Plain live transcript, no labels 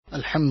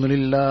الحمد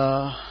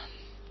لله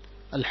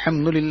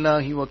الحمد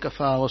لله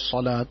وكفى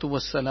والصلاة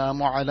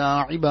والسلام على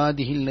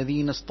عباده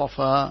الذين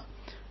اصطفى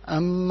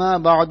أما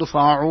بعد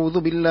فأعوذ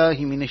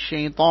بالله من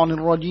الشيطان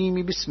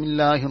الرجيم بسم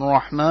الله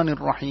الرحمن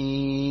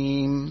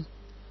الرحيم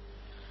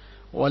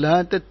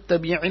ولا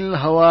تتبع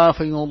الهوى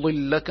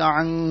فيضلك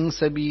عن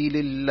سبيل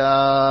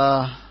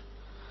الله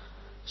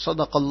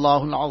صدق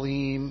الله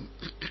العظيم.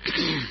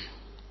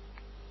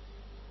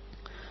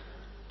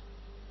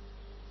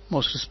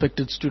 Most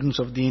respected students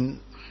of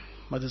Deen,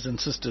 mothers and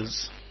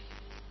sisters,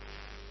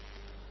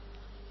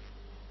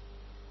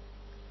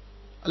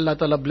 Allah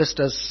Ta'ala blessed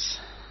us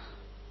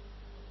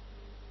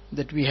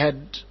that we had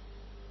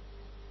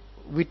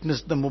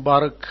witnessed the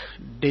Mubarak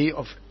day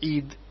of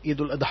Eid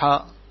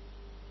al-Adha.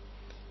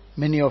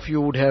 Many of you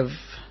would have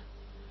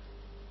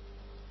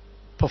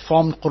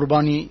performed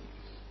Qurbani,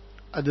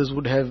 others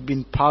would have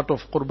been part of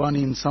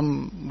Qurbani in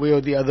some way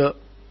or the other.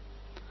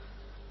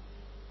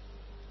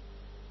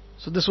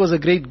 So this was a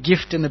great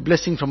gift and a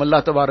blessing from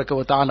Allah Tabaraka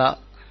wa Ta'ala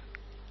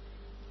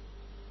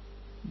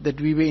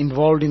that we were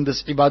involved in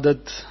this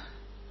ibadat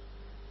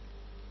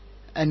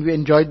and we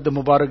enjoyed the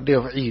Mubarak day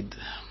of Eid.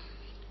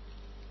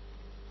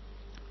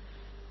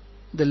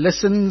 The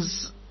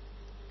lessons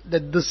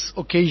that this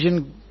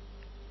occasion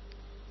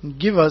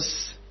give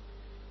us,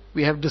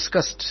 we have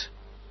discussed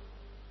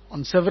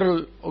on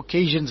several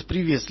occasions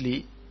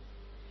previously,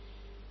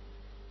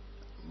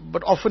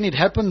 but often it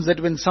happens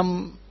that when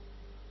some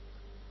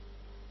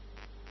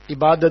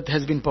ibadat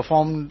has been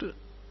performed,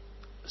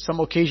 some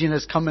occasion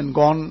has come and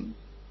gone,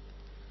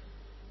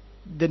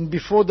 then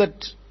before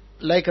that,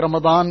 like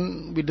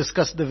Ramadan, we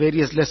discussed the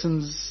various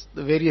lessons,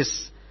 the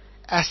various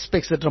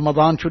aspects that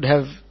Ramadan should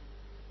have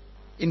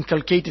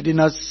inculcated in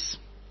us.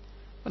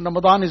 When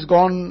Ramadan is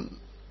gone,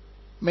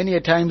 many a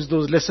times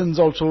those lessons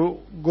also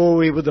go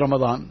away with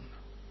Ramadan.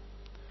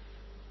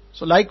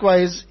 So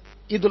likewise,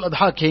 Eid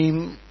al-Adha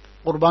came,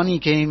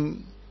 Qurbani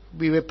came,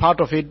 we were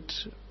part of it,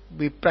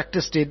 we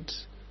practiced it.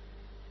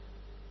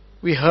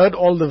 We heard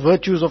all the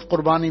virtues of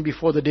Qurbani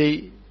before the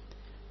day.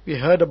 We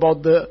heard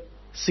about the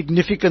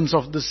significance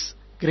of this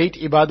great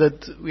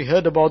ibadat. We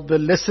heard about the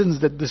lessons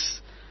that this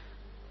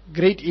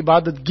great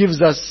ibadat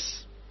gives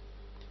us.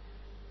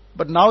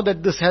 But now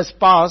that this has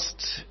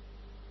passed,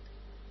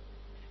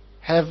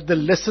 have the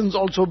lessons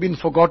also been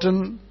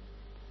forgotten?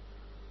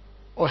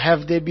 Or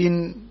have they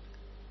been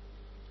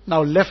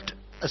now left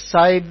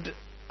aside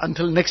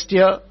until next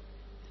year?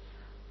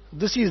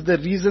 This is the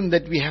reason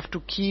that we have to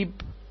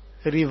keep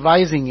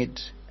revising it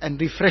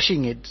and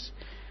refreshing it.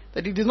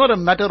 That it is not a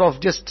matter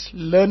of just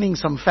learning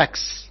some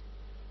facts.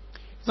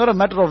 It's not a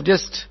matter of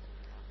just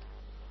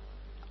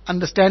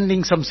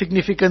understanding some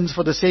significance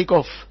for the sake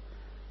of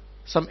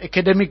some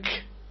academic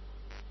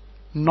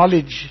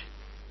knowledge.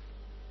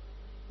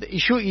 The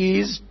issue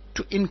is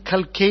to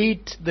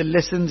inculcate the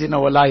lessons in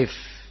our life.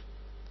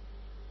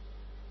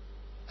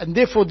 And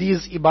therefore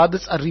these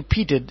ibadats are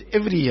repeated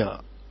every year.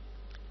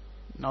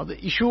 Now the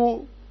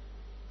issue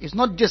is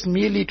not just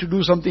merely to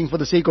do something for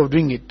the sake of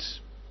doing it.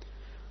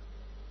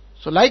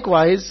 So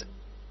likewise,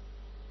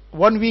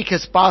 1 week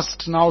has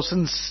passed now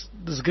since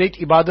this great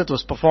ibadat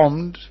was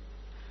performed.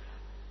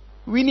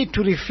 We need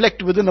to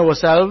reflect within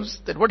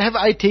ourselves that what have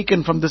I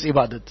taken from this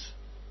ibadat?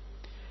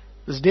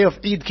 This day of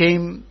Eid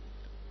came,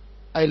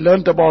 I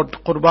learnt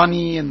about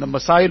Qurbani and the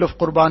Masail of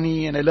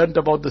Qurbani, and I learnt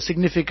about the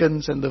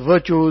significance and the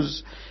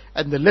virtues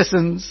and the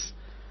lessons.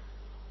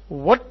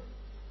 What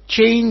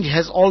change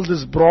has all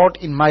this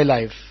brought in my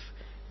life?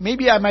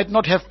 Maybe I might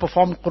not have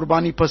performed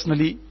Qurbani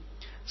personally.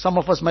 Some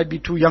of us might be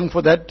too young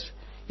for that.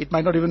 It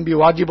might not even be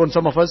wajib on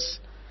some of us.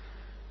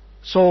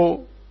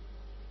 So,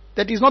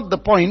 that is not the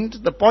point.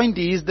 The point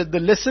is that the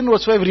lesson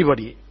was for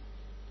everybody.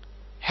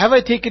 Have I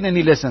taken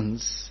any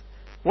lessons?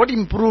 What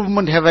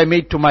improvement have I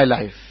made to my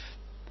life?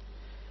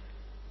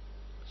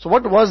 So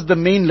what was the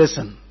main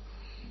lesson?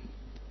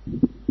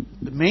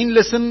 The main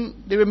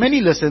lesson, there were many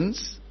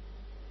lessons,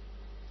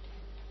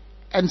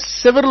 and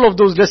several of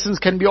those lessons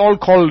can be all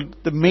called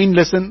the main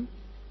lesson.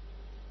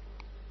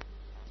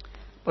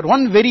 But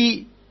one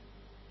very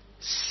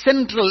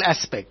central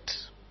aspect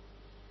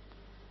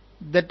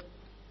that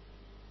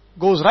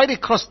goes right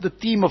across the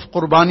theme of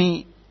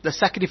Qurbani, the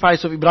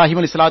sacrifice of Ibrahim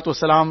alayhi salatu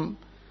wasalam,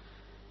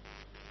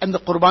 and the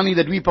Qurbani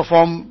that we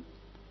perform,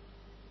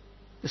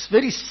 this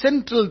very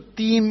central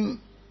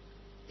theme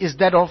is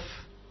that of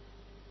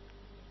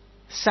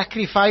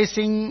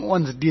sacrificing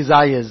one's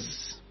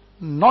desires.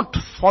 Not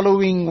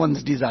following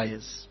one's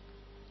desires,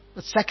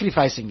 but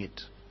sacrificing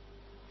it.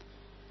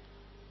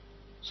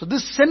 So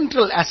this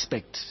central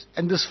aspect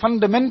and this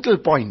fundamental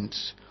point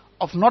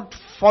of not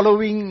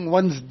following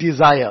one's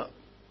desire,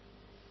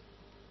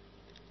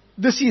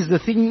 this is the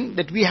thing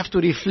that we have to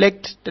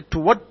reflect, that to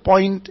what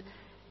point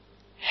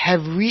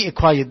have we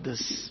acquired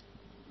this?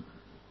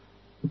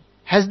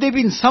 Has there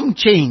been some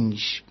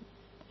change?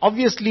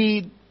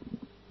 Obviously,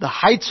 the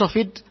heights of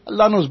it,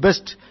 Allah knows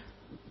best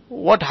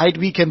what height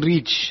we can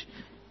reach.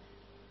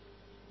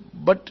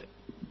 But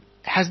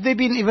has there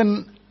been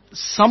even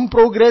some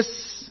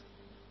progress?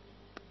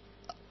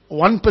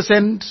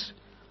 1%,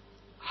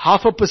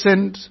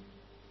 0.5%,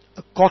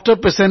 a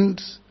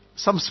 0.25%,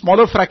 some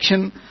smaller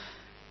fraction,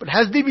 but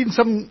has there been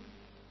some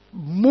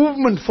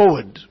movement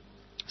forward,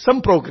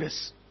 some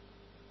progress?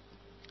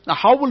 Now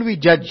how will we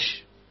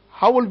judge?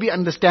 How will we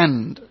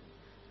understand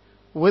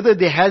whether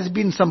there has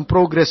been some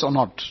progress or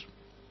not?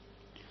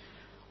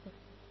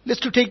 Let's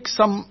to take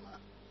some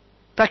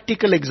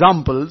practical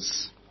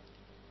examples.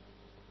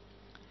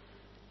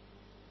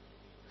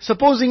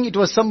 Supposing it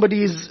was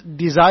somebody's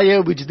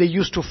desire which they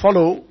used to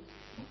follow,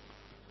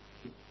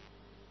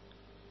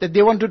 that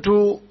they wanted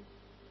to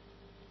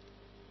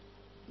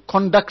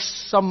conduct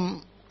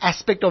some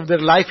aspect of their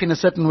life in a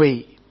certain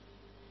way.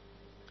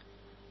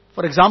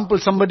 For example,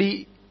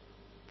 somebody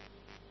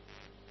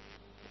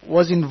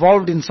was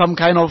involved in some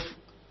kind of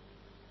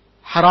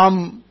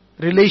haram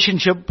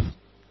relationship,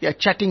 they are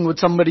chatting with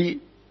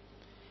somebody,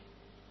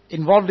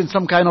 involved in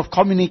some kind of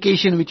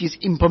communication which is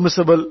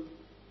impermissible.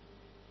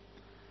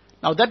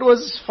 Now that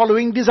was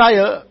following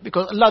desire,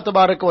 because Allah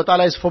Tabaraka wa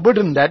Ta'ala has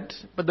forbidden that,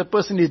 but the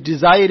person is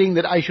desiring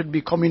that I should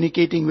be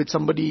communicating with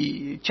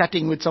somebody,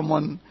 chatting with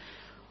someone.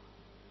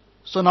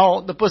 So now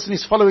the person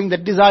is following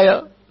that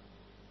desire.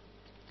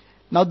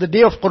 Now the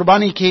day of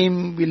Qurbani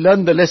came, we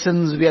learned the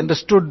lessons, we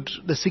understood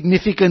the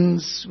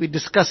significance, we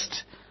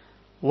discussed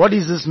what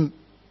is this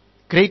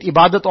great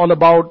ibadat all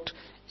about.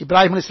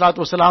 Ibrahim alayhi salatu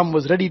wasalam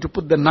was ready to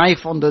put the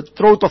knife on the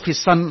throat of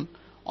his son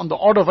on the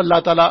order of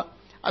Allah Ta'ala.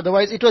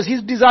 Otherwise it was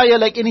his desire,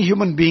 like any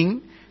human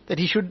being, that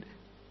he should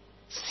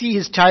see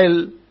his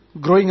child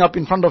growing up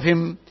in front of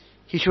him,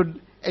 he should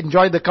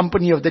enjoy the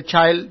company of the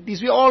child.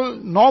 These were all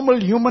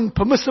normal human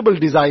permissible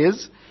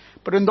desires.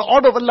 But when the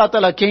order of Allah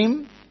Ta'ala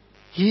came,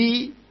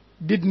 he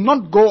did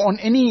not go on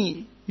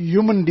any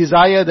human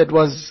desire that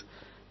was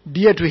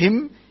dear to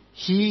him.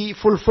 He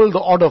fulfilled the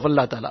order of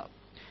Allah Ta'ala.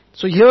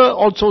 So here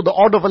also the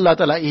order of Allah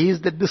Ta'ala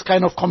is that this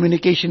kind of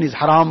communication is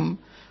haram.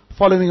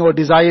 Following our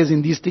desires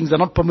in these things are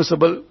not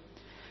permissible.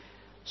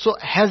 So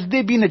has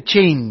there been a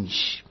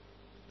change?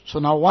 So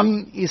now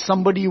one is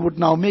somebody would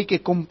now make a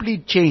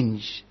complete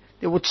change.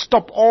 They would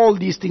stop all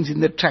these things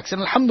in their tracks.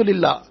 And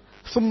alhamdulillah,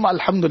 thumma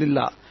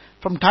alhamdulillah,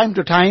 from time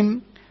to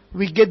time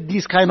we get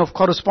these kind of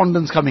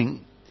correspondence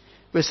coming,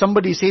 where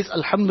somebody says,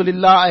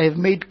 alhamdulillah, I have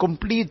made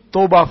complete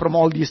tawbah from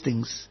all these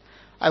things.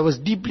 I was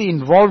deeply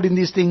involved in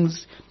these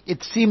things.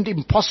 It seemed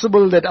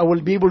impossible that I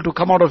will be able to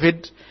come out of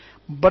it.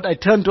 But I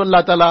turned to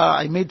Allah Ta'ala,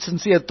 I made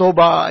sincere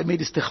tawbah, I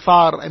made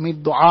istighfar, I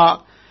made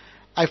dua.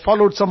 I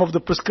followed some of the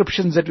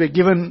prescriptions that were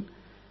given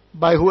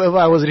by whoever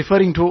I was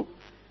referring to.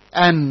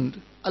 And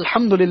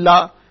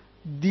alhamdulillah,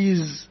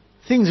 these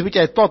things which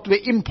I thought were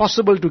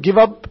impossible to give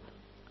up,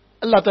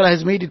 Allah Ta'ala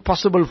has made it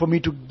possible for me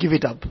to give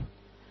it up.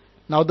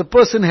 Now the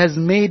person has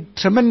made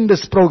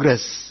tremendous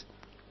progress.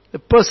 The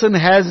person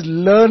has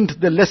learned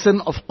the lesson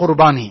of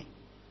Qurbani.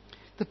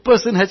 The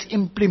person has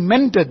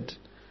implemented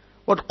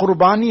what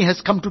Qurbani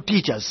has come to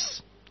teach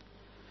us.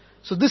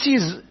 So this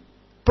is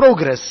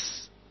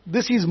progress.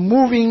 This is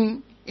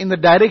moving in the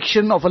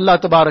direction of Allah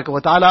Tabaraka wa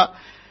Ta'ala,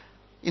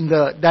 in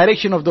the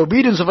direction of the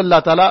obedience of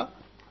Allah Ta'ala.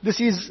 This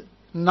is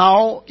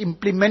now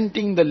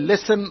implementing the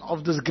lesson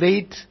of this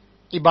great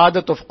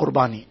ibadat of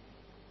Qurbani.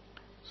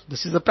 So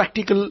this is a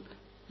practical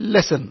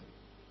lesson.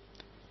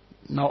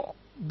 Now,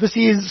 this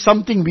is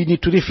something we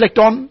need to reflect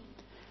on.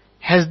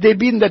 Has there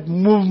been that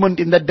movement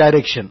in that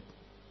direction?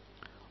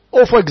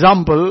 Or for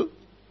example,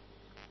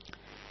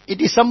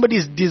 it is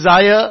somebody's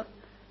desire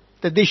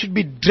that they should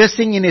be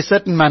dressing in a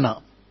certain manner.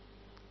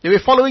 They were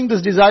following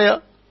this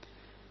desire.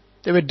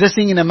 They were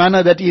dressing in a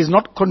manner that is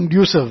not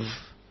conducive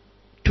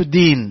to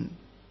deen.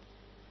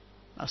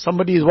 Now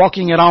somebody is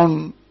walking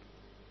around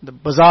the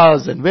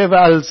bazaars and wherever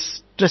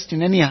else, dressed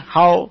in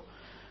anyhow,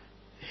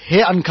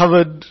 hair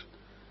uncovered,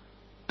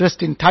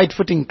 dressed in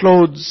tight-fitting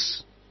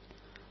clothes,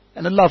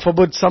 and Allah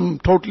forbid some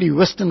totally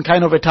Western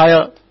kind of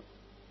attire.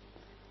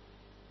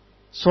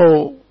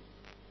 So,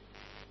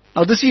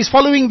 now this is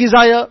following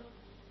desire,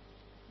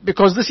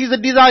 because this is a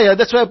desire,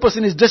 that's why a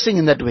person is dressing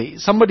in that way.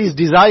 Somebody's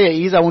desire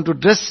is, I want to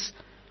dress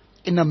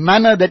in a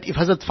manner that if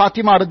Hazrat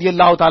Fatima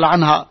radiallahu ta'ala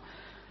anha,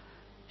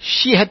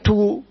 she had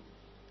to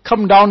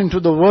come down into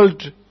the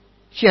world,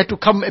 she had to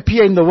come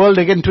appear in the world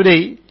again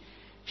today,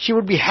 she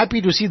would be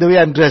happy to see the way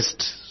I'm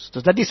dressed.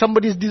 So that is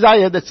somebody's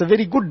desire, that's a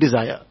very good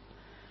desire.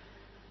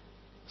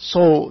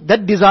 So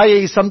that desire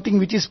is something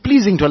which is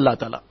pleasing to Allah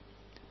Ta'ala,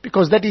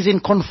 because that is in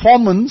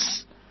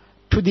conformance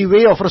to the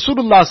way of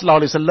Rasulullah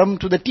sallallahu alaihi wasallam,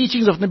 to the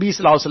teachings of Nabi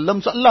sallallahu alaihi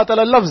wasallam. So Allah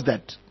Ta'ala loves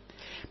that.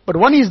 But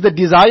one is the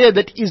desire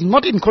that is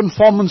not in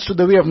conformance to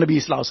the way of Nabi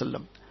sallallahu alaihi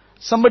wasallam.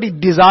 Somebody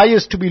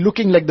desires to be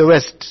looking like the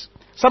West.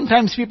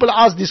 Sometimes people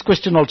ask this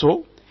question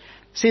also,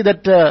 say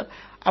that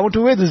I want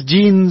to wear this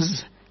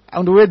jeans, I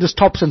want to wear this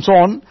tops and so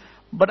on,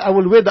 but I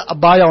will wear the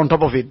abaya on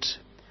top of it.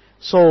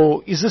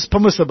 So is this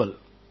permissible?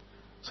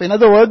 So in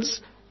other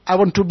words, I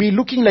want to be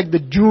looking like the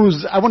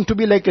Jews, I want to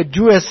be like a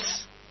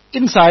Jewess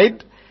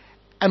inside,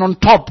 and on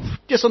top,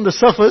 just on the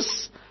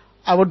surface,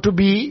 I want to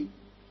be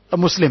a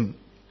Muslim.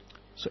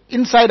 So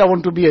inside I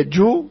want to be a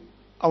Jew,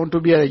 I want to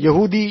be a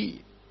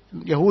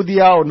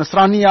Yahudiya or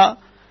Nasraniya,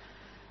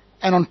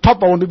 and on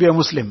top I want to be a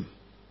Muslim.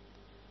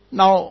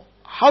 Now,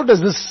 how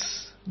does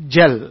this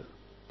gel?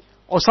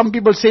 Or some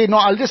people say, no,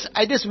 I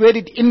just wear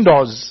it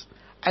indoors.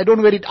 I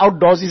don't wear it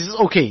outdoors. This is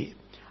okay.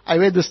 I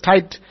wear this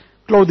tight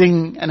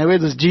clothing, and I wear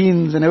this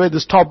jeans, and I wear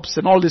this tops,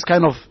 and all this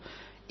kind of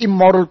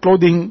immoral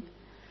clothing.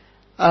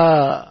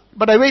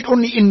 But I wear it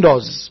only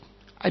indoors.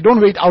 I don't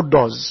wear it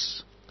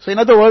outdoors. So in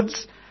other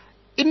words,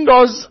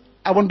 indoors,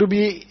 I want to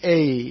be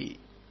a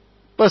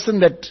person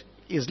that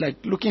is like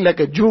looking like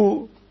a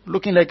Jew,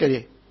 looking like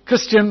a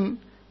Christian.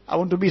 I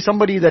want to be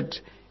somebody that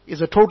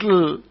is a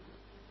total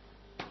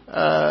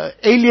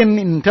alien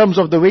in terms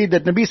of the way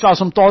that Nabi Sallallahu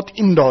Alaihi Wasallam taught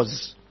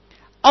indoors.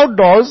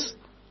 Outdoors,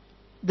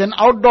 then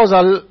outdoors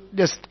I'll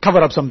just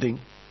cover up something.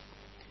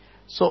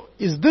 So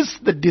is this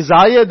the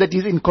desire that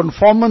is in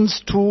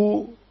conformance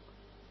to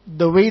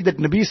the way that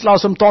Nabi Sallallahu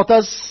Alaihi Wasallam taught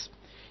us?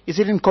 Is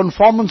it in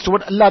conformance to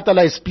what Allah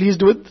Ta'ala is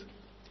pleased with?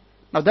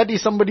 Now that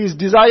is somebody's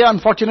desire,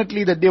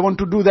 unfortunately, that they want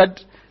to do that.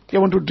 They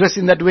want to dress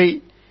in that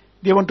way.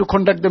 They want to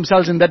conduct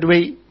themselves in that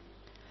way.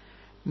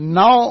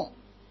 Now,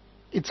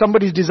 it's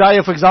somebody's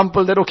desire, for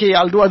example, that okay,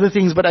 I'll do other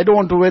things, but I don't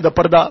want to wear the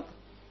parda.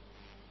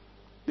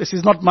 This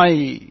is not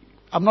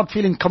I'm not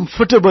feeling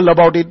comfortable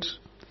about it.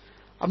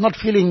 I'm not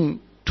feeling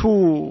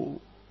too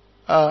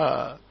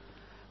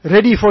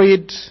ready for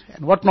it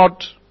and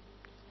whatnot.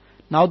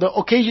 Now the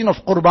occasion of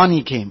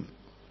Qurbani came.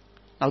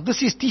 Now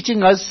this is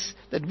teaching us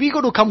that we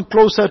got to come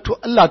closer to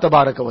Allah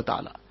Tabaraka wa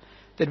Ta'ala.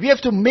 That we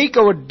have to make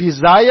our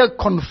desire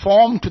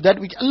conform to that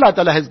which Allah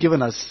Ta'ala has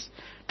given us.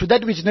 To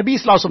that which Nabi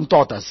Sallallahu Alaihi Wasallam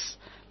taught us.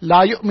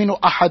 لا يؤمن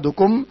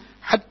أحدكم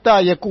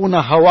حتى يكون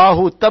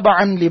هواه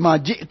تبعا لما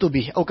جئت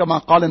به أو كما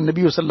قال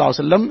النبي صلى الله عليه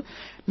وسلم.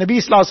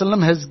 Nabi Sallallahu Alaihi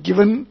Wasallam has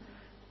given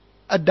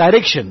a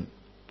direction,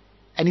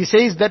 and he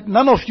says that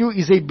none of you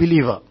is a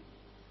believer.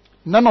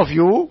 None of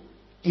you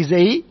is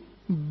a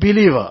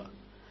believer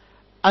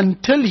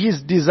until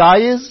his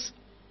desires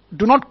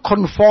do not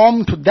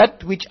conform to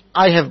that which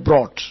I have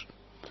brought.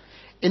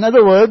 In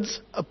other words,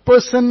 a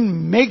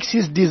person makes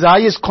his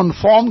desires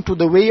conform to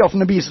the way of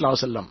Nabi Sallallahu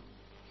Alaihi Wasallam.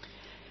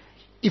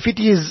 If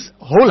it is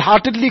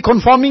wholeheartedly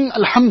conforming,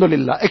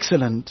 alhamdulillah,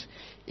 excellent.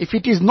 If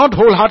it is not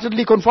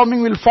wholeheartedly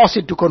conforming, we'll force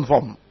it to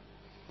conform.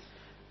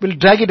 We'll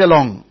drag it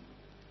along.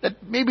 That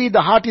maybe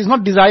the heart is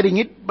not desiring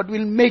it, but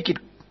we'll make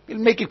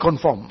it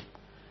conform.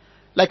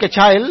 Like a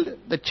child,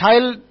 the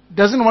child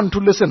doesn't want to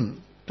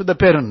listen to the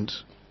parent.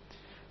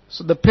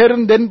 So the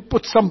parent then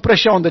puts some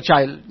pressure on the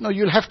child. No,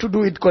 you'll have to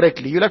do it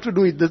correctly. You'll have to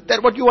do it.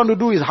 That what you want to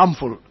do is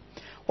harmful.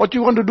 What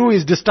you want to do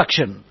is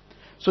destruction.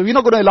 So we're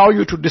not going to allow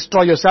you to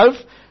destroy yourself.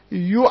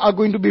 You are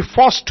going to be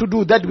forced to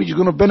do that which is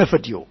going to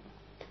benefit you.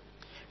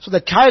 So the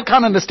child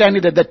can't understand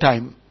it at that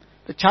time.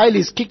 The child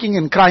is kicking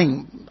and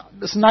crying.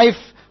 This knife,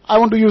 I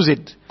want to use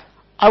it.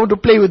 I want to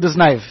play with this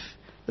knife.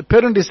 The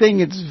parent is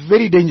saying it's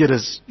very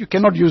dangerous. You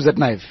cannot use that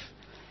knife.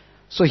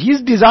 So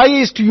his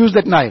desire is to use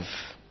that knife.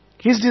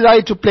 His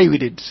desire to play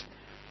with it.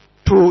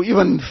 To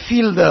even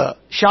feel the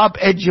sharp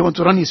edge, he wants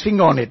to run his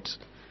finger on it.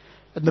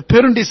 And the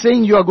parent is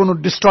saying you are going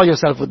to destroy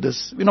yourself with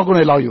this. We're not going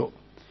to allow you.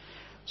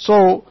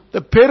 So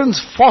the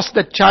parents force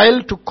the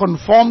child to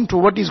conform to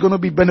what is going to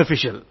be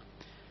beneficial,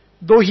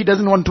 though he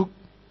doesn't want to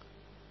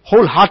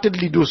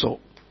wholeheartedly do so.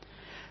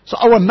 So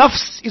our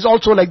nafs is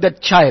also like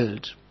that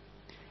child.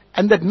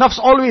 And that nafs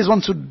always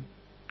wants to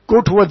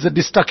go towards the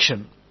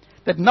destruction.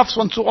 That nafs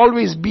wants to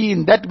always be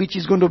in that which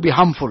is going to be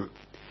harmful.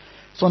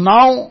 So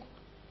now,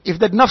 if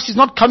that nafs is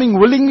not coming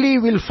willingly,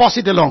 we'll force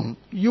it along.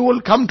 You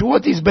will come to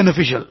what is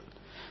beneficial.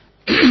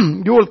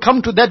 You will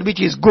come to that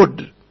which is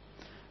good.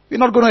 We're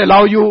not going to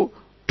allow you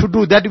to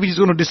do that which is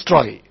going to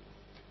destroy.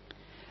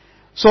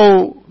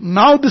 So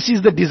now this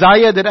is the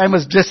desire that I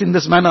must dress in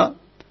this manner,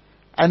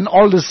 and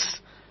all this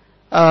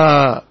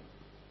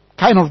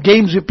kind of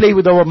games we play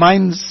with our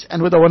minds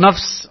and with our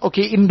nafs.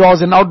 Okay,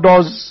 indoors and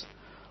outdoors,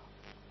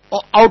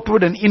 or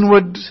outward and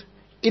inward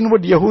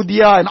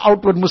Yahudiya and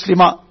outward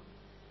Muslima.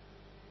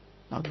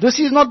 Now this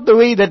is not the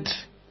way that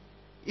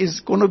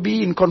is going to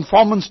be in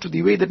conformance to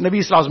the way that Nabi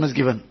Sallallahu Alaihi Wasallam has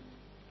given.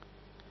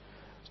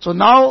 So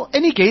now,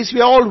 any case,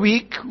 we are all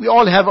weak, we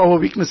all have our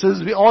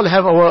weaknesses, we all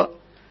have our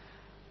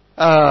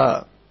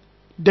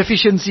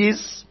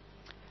deficiencies.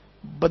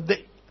 But the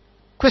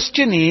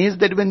question is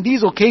that when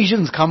these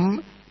occasions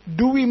come,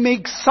 do we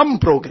make some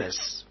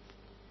progress?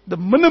 The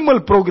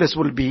minimal progress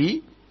will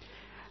be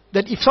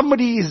that if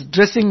somebody is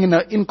dressing in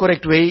an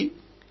incorrect way,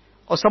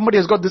 or somebody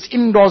has got this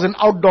indoors and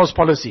outdoors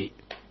policy.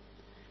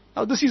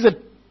 Now this is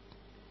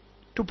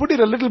to put it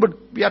a little bit,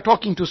 we are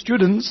talking to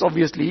students,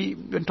 obviously.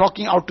 When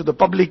talking out to the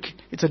public,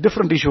 it's a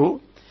different issue.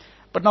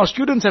 But now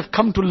students have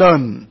come to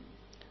learn.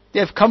 They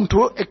have come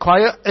to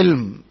acquire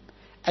ilm.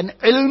 And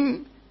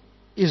ilm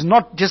is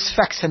not just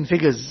facts and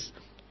figures.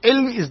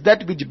 Ilm is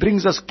that which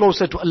brings us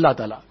closer to Allah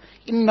Ta'ala.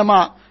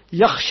 إِنَّمَا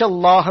يَخْشَى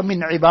اللَّهَ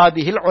مِنْ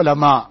عِبَادِهِ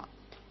الْعُلَمَاءِ.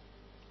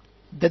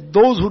 That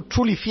those who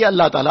truly fear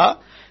Allah Ta'ala,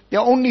 they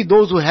are only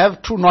those who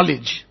have true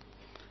knowledge.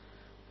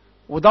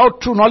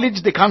 Without true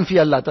knowledge, they can't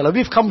fear Allah Ta'ala.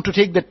 We've come to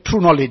take that true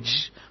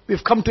knowledge.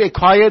 We've come to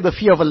acquire the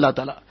fear of Allah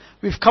Ta'ala.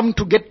 We've come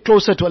to get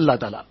closer to Allah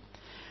Ta'ala.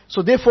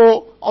 So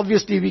therefore,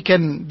 obviously we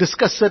can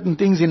discuss certain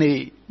things in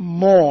a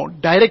more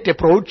direct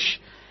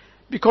approach,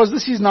 because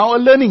this is now a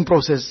learning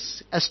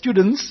process. As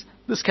students,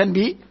 this can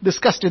be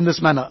discussed in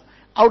this manner.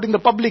 Out in the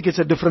public, it's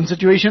a different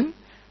situation.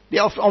 They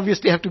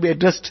obviously have to be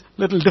addressed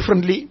a little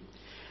differently.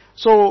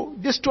 So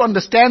just to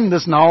understand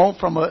this now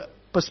from a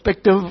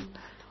perspective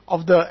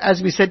of the,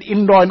 as we said,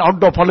 indoor and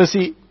outdoor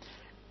policy,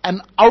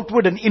 an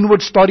outward and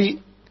inward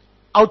story.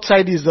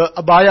 Outside is the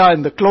abaya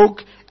and the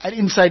cloak, and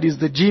inside is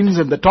the jeans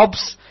and the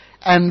tops,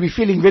 and we're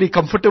feeling very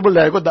comfortable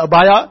that I got the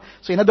abaya.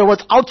 So in other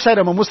words, outside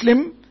I'm a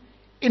Muslim,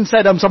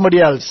 inside I'm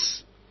somebody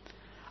else.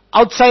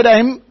 Outside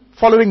I'm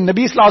following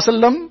Nabi Sallallahu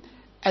Alaihi Wasallam,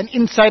 and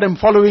inside I'm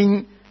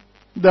following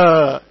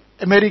the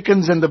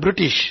Americans and the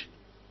British.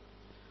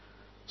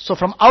 So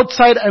from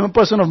outside I'm a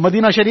person of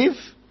Madinah Sharif,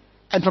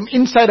 and from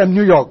inside I'm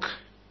New York.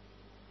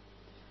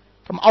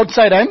 From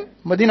outside I'm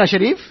Madinah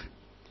Sharif,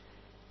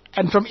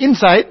 and from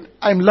inside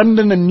I'm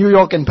London and New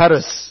York and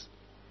Paris.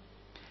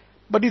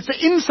 But it's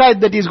the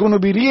inside that is going to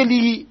be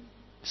really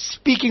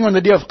speaking on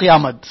the day of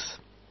Qiyamah.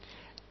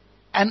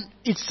 And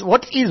it's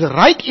what is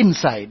right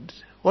inside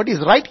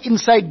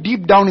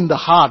deep down in the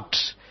heart,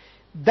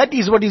 that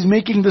is what is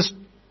making this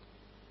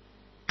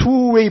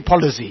two-way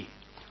policy,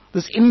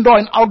 this indoor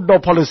and outdoor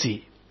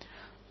policy,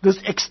 this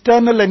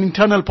external and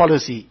internal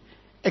policy.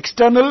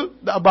 External,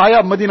 the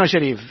abaya, Madinah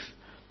Sharif,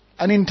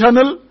 and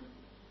internal,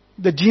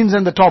 the jeans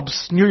and the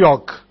tops, New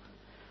York.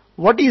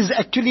 What is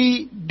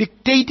actually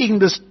dictating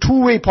this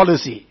two-way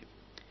policy?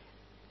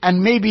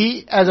 And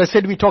maybe, as I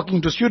said, we're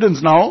talking to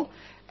students now,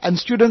 and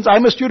students,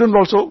 I'm a student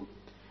also,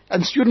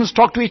 and students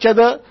talk to each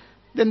other,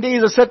 then there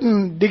is a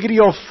certain degree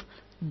of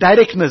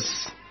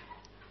directness.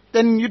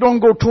 Then you don't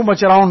go too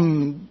much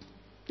around,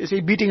 they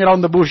say, beating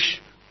around the bush.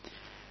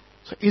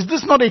 So is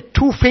this not a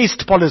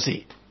two-faced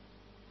policy?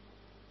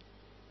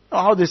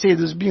 How they say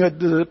this,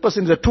 the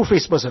person is a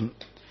two-faced person.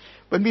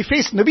 When we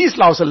face Nabi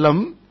Sallallahu Alaihi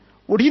Wasallam,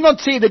 would he not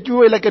say that you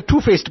were like a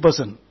two-faced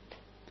person?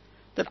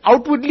 That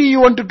outwardly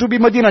you wanted to be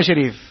Madinah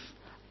Sharif,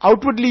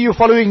 outwardly you're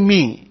following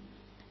me,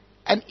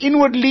 and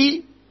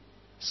inwardly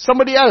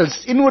somebody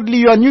else, inwardly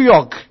you are New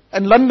York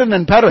and London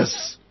and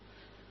Paris.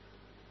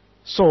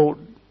 So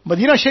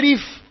Madinah Sharif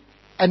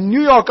and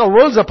New York are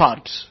worlds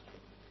apart.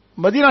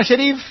 Madinah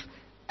Sharif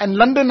and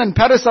London and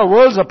Paris are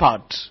worlds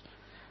apart.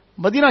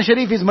 Madinah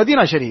Sharif is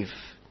Madinah Sharif.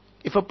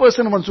 If a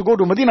person wants to go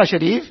to Madinah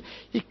Sharif,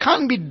 he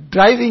can't be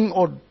driving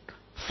or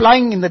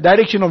flying in the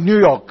direction of New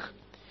York.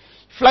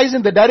 He flies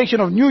in the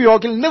direction of New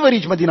York, he'll never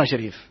reach Madinah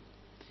Sharif.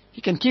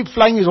 He can keep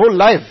flying his whole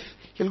life.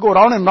 He'll go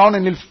round and round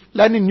and he'll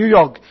land in New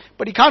York,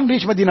 but he can't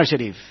reach Madinah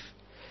Sharif.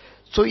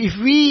 So if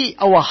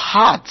our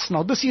hearts,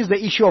 now this is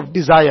the issue of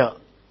desire,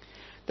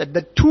 that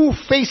the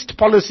two-faced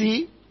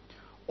policy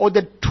or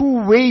the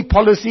two-way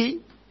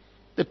policy,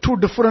 the two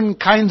different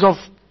kinds of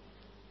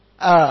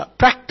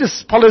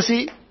practice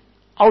policy,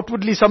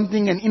 outwardly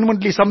something and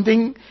inwardly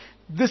something,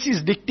 this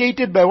is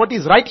dictated by what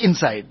is right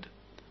inside,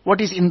 what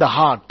is in the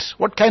heart,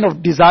 what kind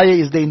of desire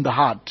is there in the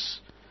heart.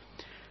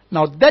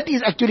 Now that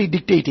is actually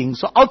dictating.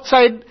 So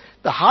outside,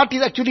 the heart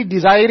is actually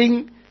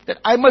desiring that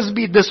I must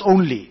be this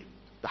only.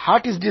 The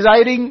heart is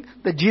desiring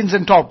the jeans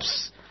and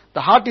tops.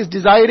 The heart is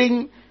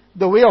desiring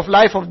the way of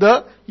life of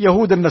the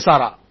Yahud and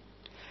Nasara.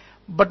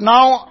 But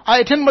now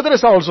I attend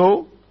madrasa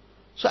also,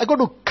 so I got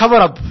to cover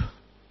up.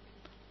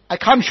 I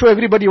can't show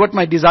everybody what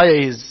my desire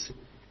is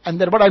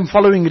and that what I'm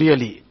following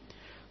really.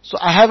 So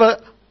I have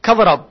a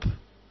cover up.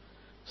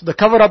 So the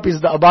cover up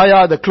is the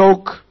abaya, the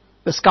cloak,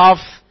 the scarf.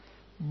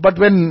 But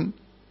when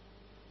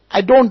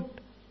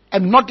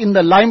I'm not in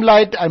the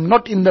limelight, I'm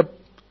not in the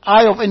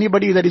eye of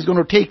anybody that is going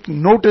to take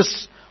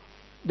notice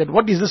that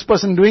what is this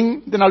person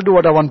doing, then I'll do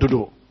what I want to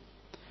do.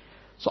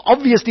 So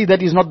obviously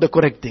that is not the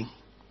correct thing.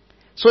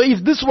 So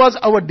if this was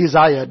our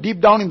desire, deep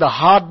down in the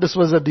heart this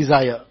was a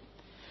desire.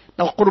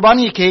 Now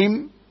Qurbani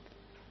came,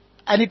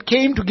 and it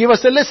came to give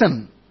us a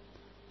lesson.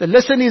 The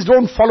lesson is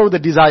don't follow the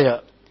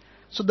desire.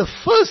 So the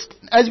first,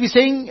 as we're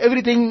saying,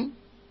 everything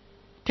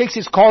takes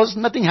its course,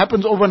 nothing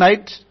happens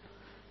overnight.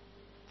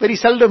 Very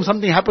seldom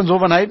something happens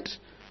overnight.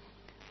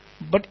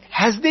 But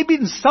has there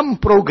been some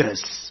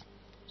progress?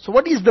 So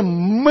what is the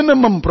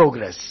minimum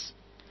progress?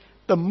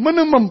 The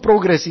minimum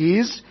progress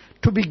is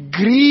to be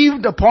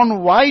grieved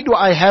upon why do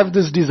I have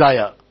this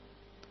desire?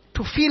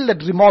 To feel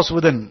that remorse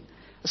within.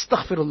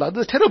 Astaghfirullah,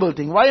 this is a terrible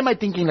thing. Why am I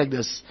thinking like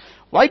this?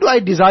 Why do I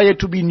desire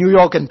to be New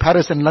York and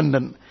Paris and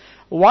London?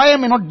 Why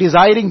am I not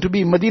desiring to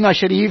be Madinah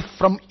Sharif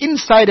from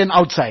inside and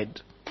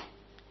outside?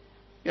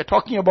 We are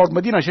talking about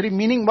Madinah Sharif,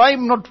 meaning why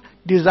am I not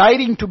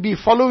desiring to be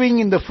following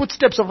in the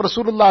footsteps of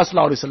Rasulullah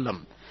sallallahu alaihi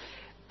wasallam,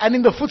 and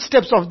in the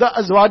footsteps of the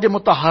Azwaj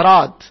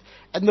Mutahharat,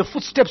 and the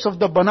footsteps of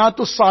the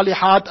Banatus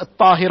Salihat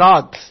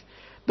At-Tahirat,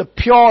 the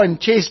pure and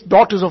chaste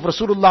daughters of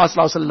Rasulullah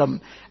sallallahu alaihi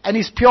wasallam, and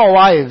his pure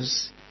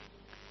wives.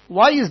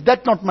 Why is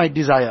that not my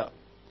desire?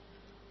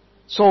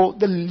 So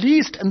the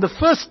least and the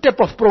first step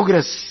of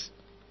progress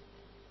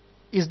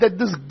is that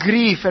this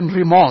grief and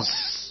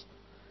remorse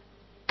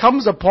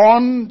comes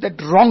upon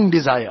that wrong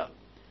desire,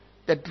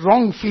 that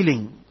wrong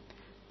feeling,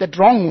 that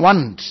wrong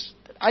want.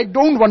 I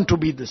don't want to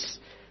be this.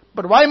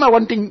 But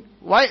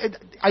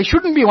I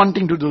shouldn't be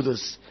wanting to do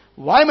this.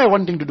 Why am I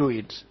wanting to do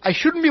it? I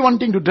shouldn't be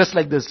wanting to dress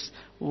like this.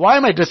 Why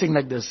am I dressing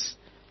like this?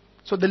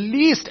 So the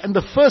least and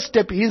the first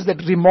step is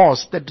that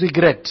remorse, that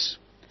regret.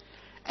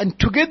 And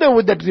together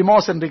with that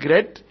remorse and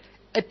regret,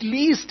 at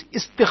least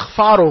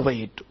istighfar over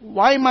it.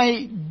 Why am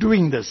I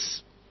doing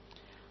this?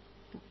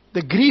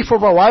 The grief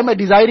over why am I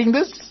desiring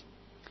this?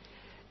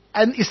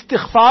 And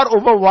istighfar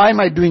over why am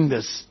I doing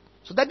this?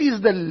 So that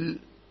is the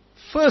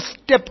first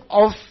step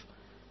of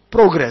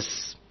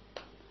progress.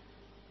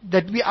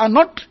 That we are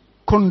not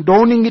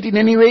condoning it in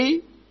any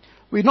way.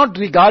 We're not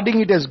regarding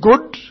it as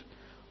good.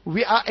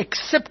 We are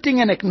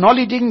accepting and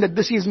acknowledging that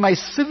this is my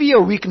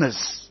severe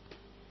weakness.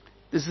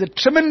 This is a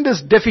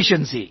tremendous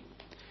deficiency.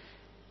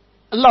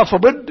 Allah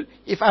forbid,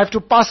 if I have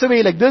to pass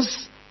away like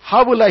this,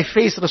 how will I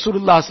face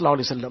Rasulullah sallallahu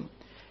alaihi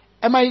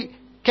wasallam?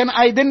 Can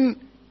I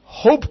then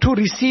hope to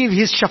receive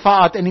his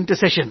shafa'at and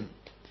intercession?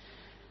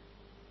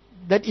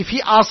 That if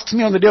he asks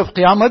me on the day of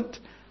Qiyamah,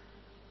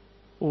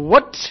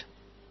 what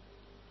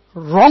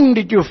wrong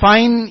did you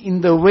find in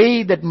the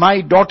way that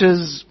my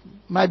daughters,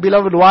 my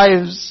beloved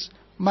wives,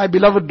 my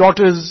beloved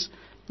daughters,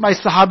 my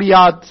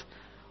sahabiyat,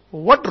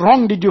 what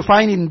wrong did you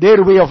find in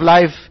their way of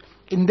life,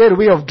 in their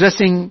way of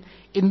dressing,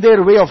 in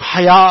their way of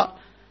haya,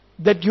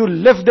 that you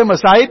left them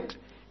aside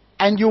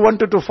and you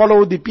wanted to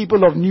follow the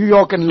people of New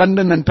York and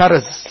London and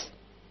Paris?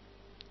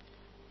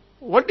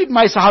 What did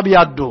my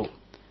sahabiyat do?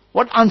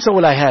 What answer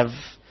will I have?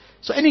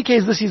 So any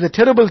case, this is a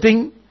terrible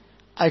thing.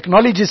 I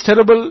acknowledge it's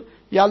terrible.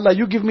 Ya Allah,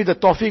 you give me the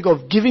tawfiq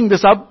of giving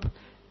this up,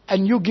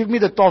 and you give me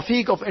the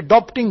tawfiq of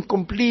adopting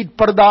complete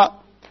parda,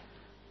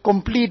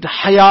 complete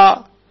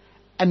haya,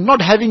 and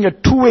not having a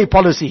two-way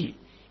policy.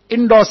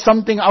 Indoors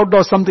something,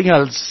 outdoors something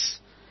else.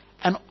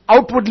 And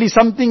outwardly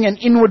something and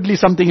inwardly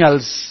something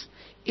else.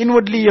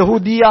 Inwardly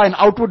Yahudiya and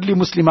outwardly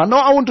Muslimah. No,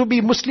 I want to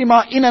be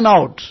Muslimah in and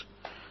out.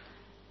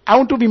 I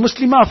want to be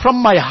Muslimah from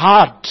my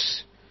heart.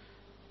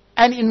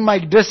 And in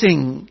my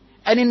dressing,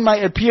 and in my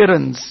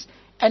appearance,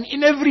 and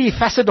in every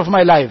facet of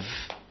my life.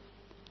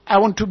 I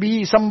want to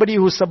be somebody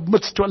who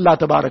submits to Allah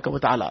Tabaraka wa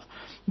Ta'ala.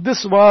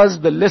 This was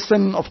the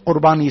lesson of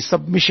Qurbani,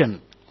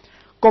 submission.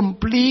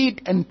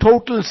 Complete and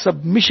total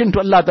submission to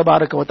Allah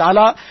Tabaraka wa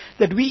Ta'ala,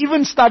 that we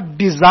even start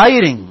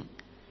desiring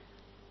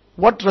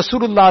what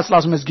Rasulullah Sallallahu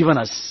Alaihi Wasallam has given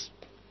us.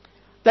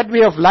 That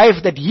way of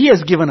life that He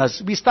has given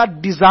us, we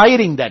start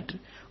desiring that.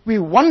 We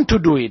want to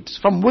do it.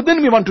 From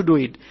within we want to do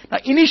it. Now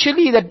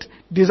initially that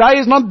desire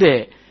is not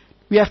there.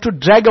 We have to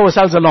drag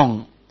ourselves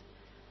along.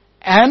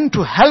 And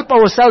to help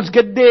ourselves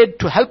get there,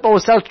 to help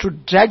ourselves to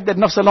drag that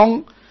nafs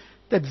along,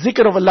 that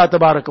zikr of Allah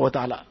Tabaraka wa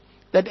Ta'ala,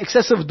 that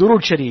excessive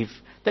durood sharif,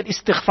 that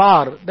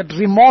istighfar, that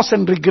remorse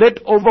and regret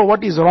over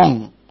what is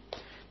wrong,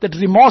 that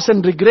remorse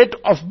and regret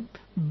of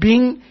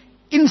being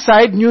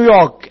inside New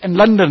York and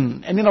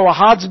London, and in our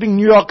hearts being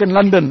New York and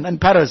London and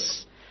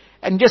Paris,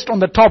 and just on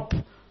the top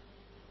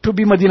to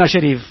be Madinah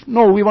Sharif.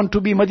 No, we want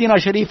to be Madinah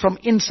Sharif from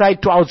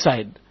inside to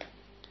outside.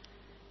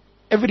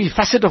 Every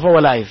facet of our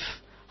life,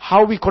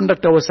 how we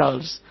conduct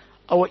ourselves,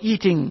 our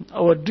eating,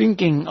 our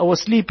drinking, our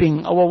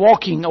sleeping, our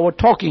walking, our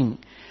talking,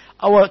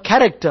 our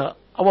character,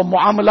 our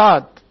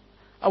muamalat,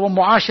 our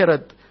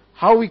muasharat,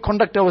 how we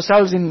conduct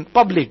ourselves in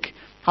public,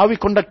 how we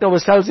conduct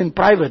ourselves in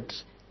private,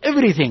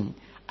 everything.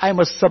 I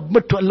must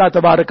submit to Allah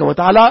Tabaraka wa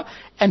Ta'ala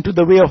and to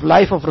the way of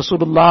life of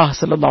Rasulullah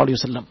Sallallahu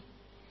Alaihi Wasallam.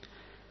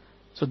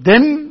 So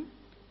then,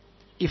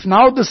 if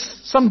now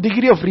some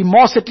degree of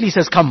remorse at least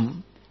has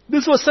come,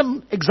 this was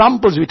some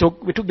examples we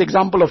took. We took the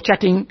example of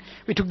chatting,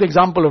 we took the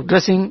example of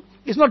dressing.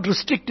 It's not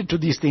restricted to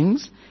these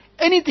things.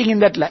 Anything in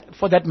that,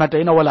 for that matter,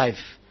 in our life,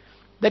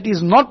 that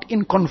is not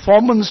in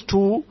conformance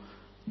to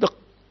the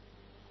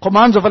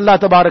commands of Allah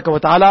Tabaraka wa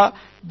Ta'ala,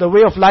 the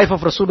way of life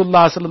of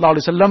Rasulullah Sallallahu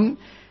Alaihi Wasallam.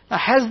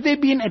 Has there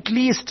been at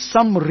least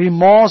some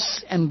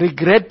remorse and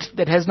regret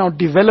that has now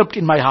developed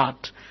in my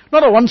heart?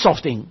 Not a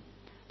once-off thing.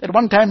 That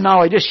one time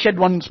now I just shed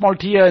one small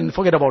tear and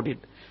forget about it.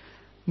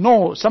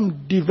 No,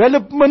 some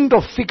development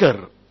of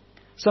fikr,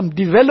 some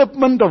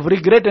development of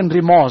regret and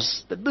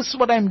remorse, that this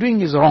what I'm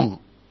doing is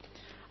wrong.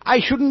 I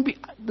shouldn't be,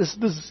 this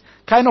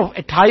kind of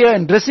attire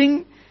and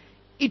dressing,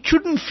 it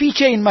shouldn't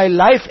feature in my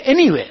life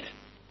anywhere.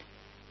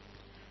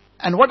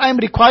 And what I'm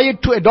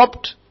required to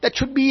adopt, that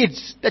should be it.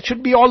 That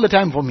should be all the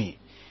time for me.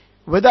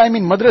 Whether I'm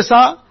in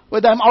madrasa,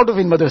 whether I'm out of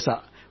in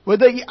madrasa,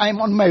 whether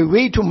I'm on my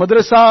way to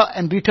madrasa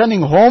and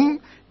returning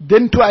home,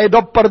 then to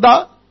adopt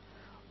parda,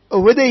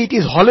 or whether it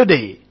is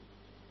holiday,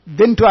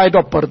 then to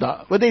adopt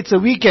parda. Whether it's a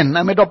weekend,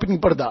 I'm adopting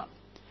parda.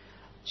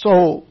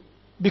 So,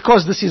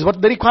 because this is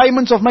what the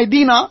requirements of my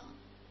deen are,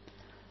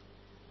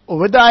 or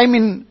whether I'm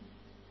in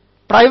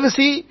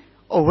privacy,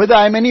 or whether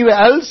I'm anywhere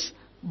else,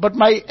 but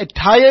my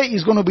attire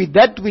is going to be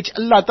that which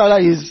Allah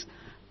Ta'ala is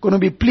going to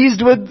be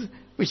pleased with,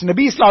 which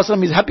Nabi Sallallahu Alaihi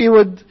Wasallam is happy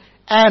with,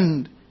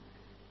 and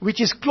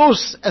which is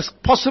close as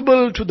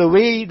possible to the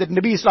way that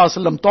Nabi Sallallahu Alaihi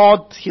Wasallam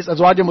taught, his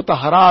azwaj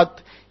mutahharat,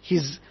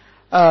 his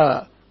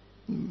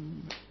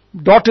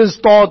daughters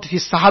taught,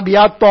 his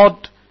sahabiyat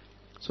taught.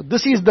 So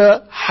this is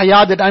the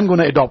haya that I'm going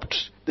to adopt.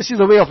 This is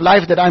the way of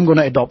life that I'm going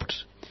to adopt.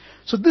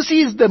 So this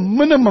is the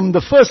minimum,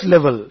 the first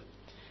level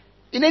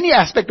in any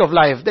aspect of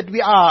life, that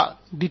we are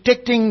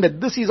detecting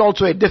that this is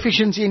also a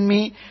deficiency in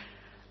me.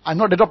 I'm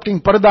not adopting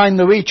parda in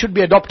the way it should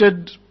be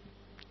adopted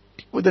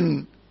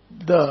within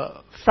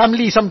the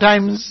family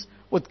sometimes,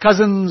 with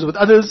cousins, with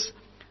others.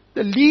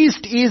 The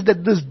least is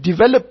that this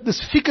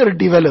fikr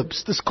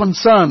develops, this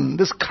concern,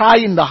 this cry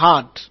in the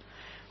heart.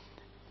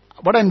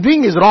 What I'm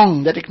doing is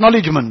wrong, that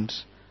acknowledgement.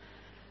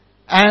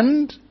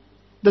 And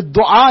the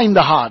dua in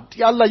the heart.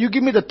 Ya Allah, you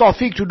give me the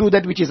tawfiq to do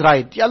that which is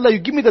right. Ya Allah, you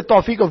give me the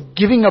tawfiq of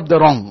giving up the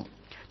wrong.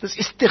 This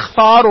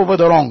istighfar over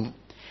the wrong.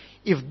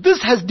 If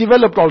this has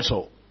developed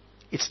also,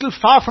 it's still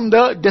far from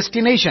the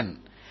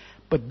destination.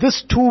 But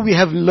this too, we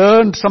have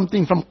learned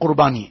something from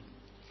Qurbani.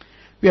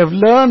 We have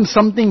learned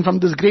something from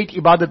this great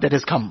ibadat that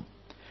has come.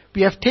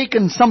 We have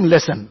taken some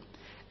lesson.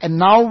 And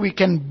now we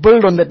can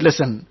build on that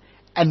lesson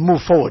and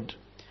move forward.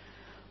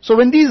 So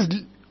when these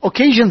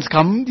occasions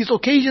come, these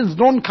occasions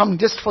don't come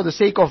just for the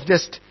sake of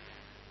just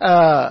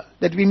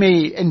that we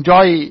may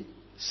enjoy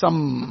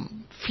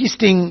some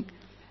feasting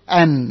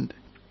and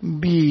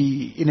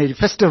be in a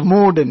festive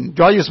mood and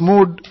joyous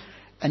mood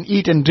and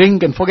eat and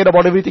drink and forget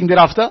about everything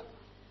thereafter.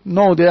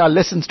 No, there are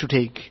lessons to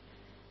take.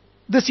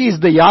 This is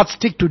the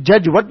yardstick to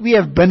judge what we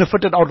have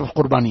benefited out of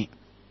Qurbani.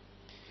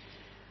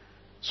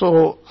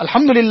 So,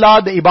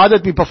 Alhamdulillah, the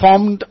ibadat we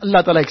performed,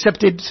 Allah Ta'ala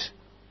accepted.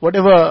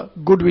 Whatever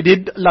good we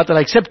did, Allah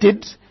Ta'ala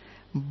accepted.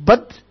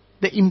 But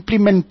the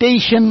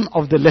implementation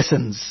of the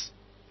lessons,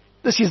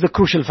 this is the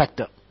crucial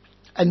factor.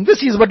 And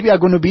this is what we are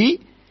going to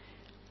be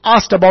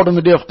asked about on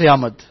the day of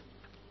Qiyamah.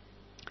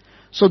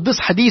 So this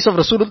hadith of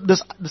Rasul,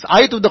 this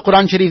ayat of the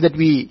Quran Sharif that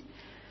we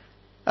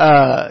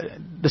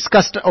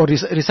discussed or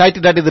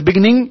recited at the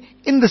beginning,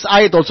 in this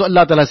ayat also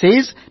Allah Ta'ala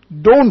says,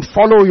 don't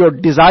follow your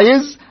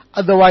desires,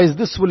 otherwise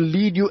this will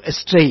lead you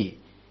astray.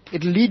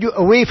 It will lead you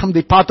away from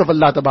the path of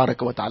Allah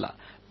Ta'ala.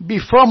 Be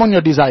firm on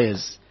your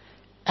desires.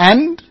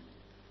 And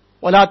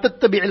وَلَا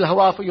تَتَّبِعِ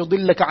الْهَوَى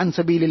فَيُضِلَّكَ عَنْ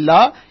سَبِيلِ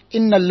اللَّهِ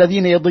إِنَّ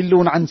الَّذِينَ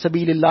يَضِلُّونَ عَنْ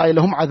سَبِيلِ اللَّهِ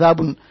لَهُمْ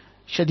عَذَابٌ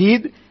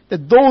شَدِيدٌ.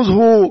 That those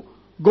who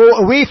go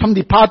away from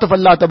the path of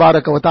Allah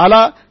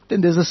Ta'ala,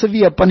 then there's a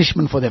severe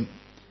punishment for them.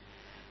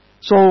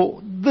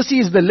 So this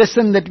is the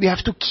lesson that we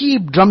have to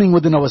keep drumming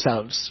within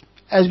ourselves.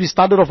 As we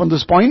started off on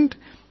this point,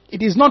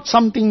 it is not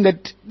something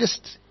that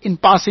just in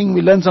passing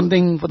we learn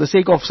something for the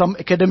sake of some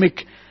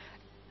academic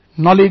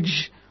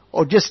knowledge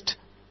or just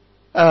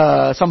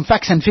some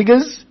facts and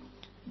figures.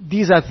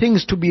 These are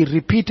things to be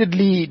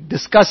repeatedly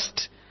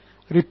discussed,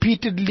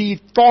 repeatedly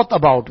thought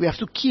about. We have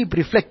to keep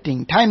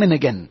reflecting time and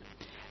again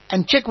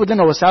and check within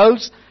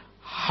ourselves,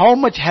 how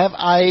much have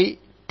I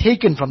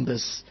taken from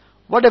this?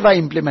 What have I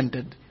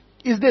implemented?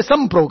 Is there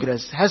some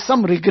progress? Has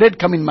some regret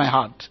come in my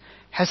heart?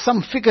 Has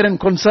some fikr and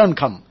concern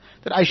come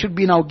that I should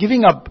be now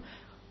giving up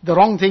the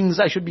wrong things,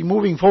 I should be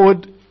moving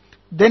forward?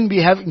 Then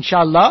we have,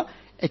 inshallah,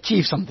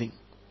 achieved something.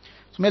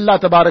 So may Allah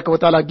Tabaraka wa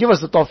Ta'ala give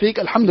us the tawfiq.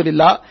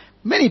 Alhamdulillah,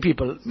 many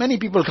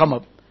people come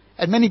up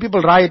and many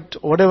people write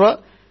or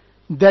whatever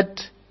that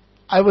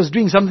I was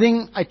doing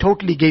something, I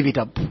totally gave it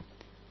up.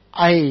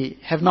 I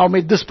have now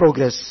made this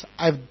progress.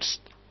 I've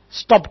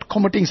stopped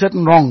committing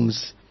certain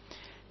wrongs.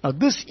 Now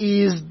this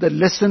is the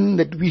lesson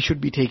that we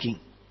should be taking.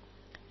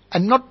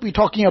 And not be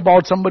talking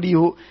about somebody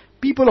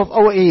people of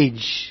our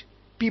age,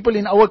 people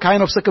in our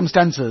kind of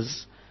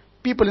circumstances,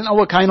 people in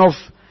our kind of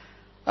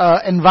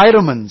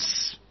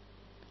environments,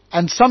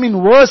 and some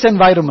in worse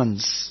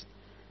environments.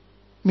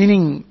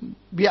 Meaning,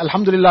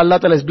 Alhamdulillah, Allah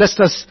Ta'ala has blessed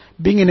us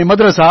being in a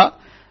madrasa,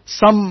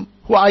 some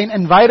who are in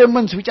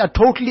environments which are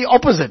totally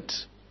opposite.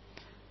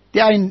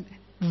 They are in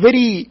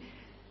very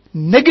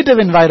negative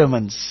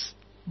environments,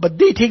 but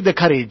they take the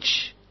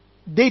courage.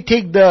 They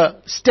take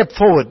the step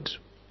forward.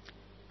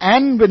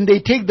 And when they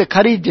take the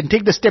courage and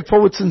take the step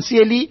forward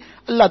sincerely,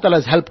 Allah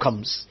Ta'ala's help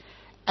comes.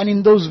 And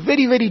in those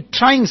very, very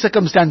trying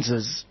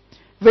circumstances,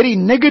 very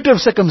negative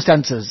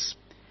circumstances,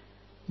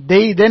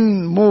 they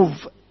then move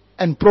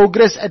and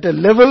progress at a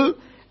level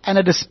and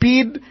at a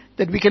speed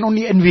that we can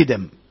only envy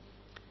them.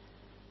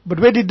 But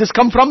where did this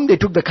come from? They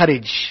took the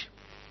courage.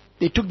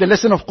 They took the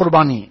lesson of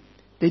Qurbani.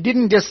 They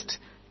didn't just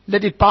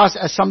let it pass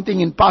as something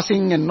in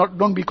passing and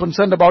don't be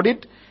concerned about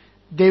it.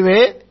 They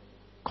were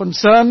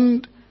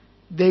concerned,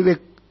 they were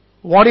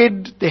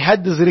worried, they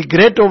had this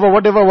regret over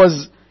whatever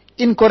was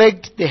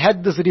incorrect, they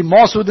had this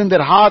remorse within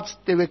their hearts,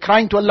 they were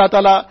crying to Allah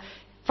Ta'ala.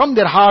 From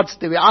their hearts,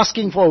 they were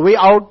asking for a way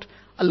out.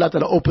 Allah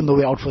Ta'ala opened the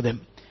way out for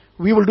them.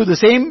 We will do the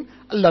same.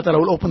 Allah Ta'ala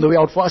will open the way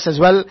out for us as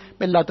well.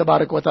 May Allah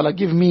Tabarak wa Ta'ala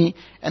give me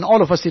and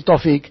all of us the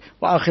tawfiq.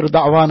 Wa akhiru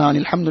da'wana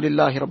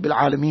alhamdulillahi rabbil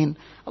alameen.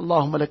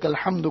 Allahumma laka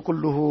alhamdu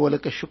kulluhu wa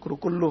laka shukru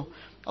kulluhu.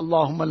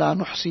 اللهم لا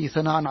نحصي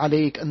ثناء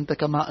عليك أنت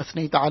كما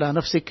أثنيت على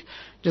نفسك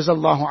جزا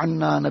الله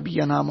عنا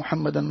نبينا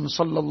محمدا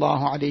صلى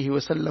الله عليه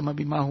وسلم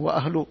بما هو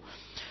أهله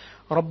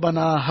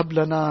ربنا هب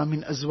لنا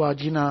من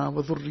أزواجنا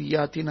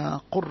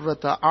وذرياتنا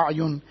قرة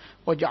أعين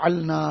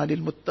واجعلنا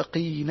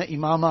للمتقين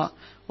إماما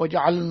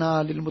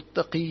وجعلنا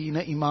للمتقين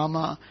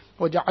إماما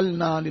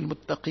وجعلنا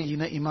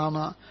للمتقين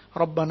إماما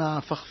ربنا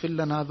فاغفر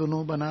لنا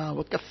ذنوبنا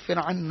وكفر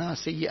عنا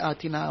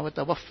سيئاتنا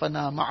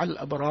وتوفنا مع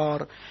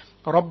الأبرار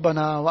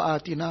ربنا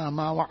وآتنا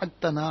ما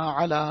وعدتنا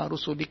على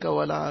رسلك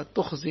ولا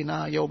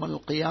تخزنا يوم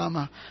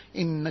القيامة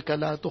إنك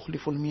لا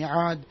تخلف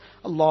الميعاد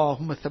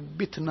اللهم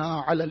ثبتنا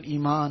على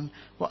الإيمان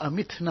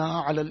وأمتنا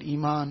على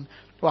الإيمان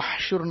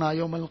واحشرنا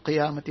يوم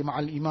القيامة مع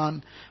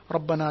الإيمان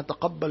ربنا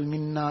تقبل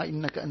منا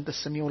إنك أنت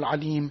السميع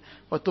العليم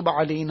وتب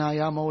علينا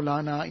يا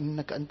مولانا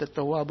إنك أنت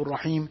التواب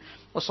الرحيم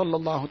وصلى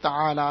الله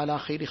تعالى على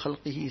خير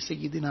خلقه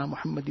سيدنا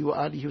محمد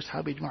وآله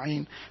وصحبه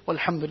أجمعين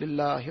والحمد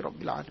لله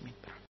رب العالمين.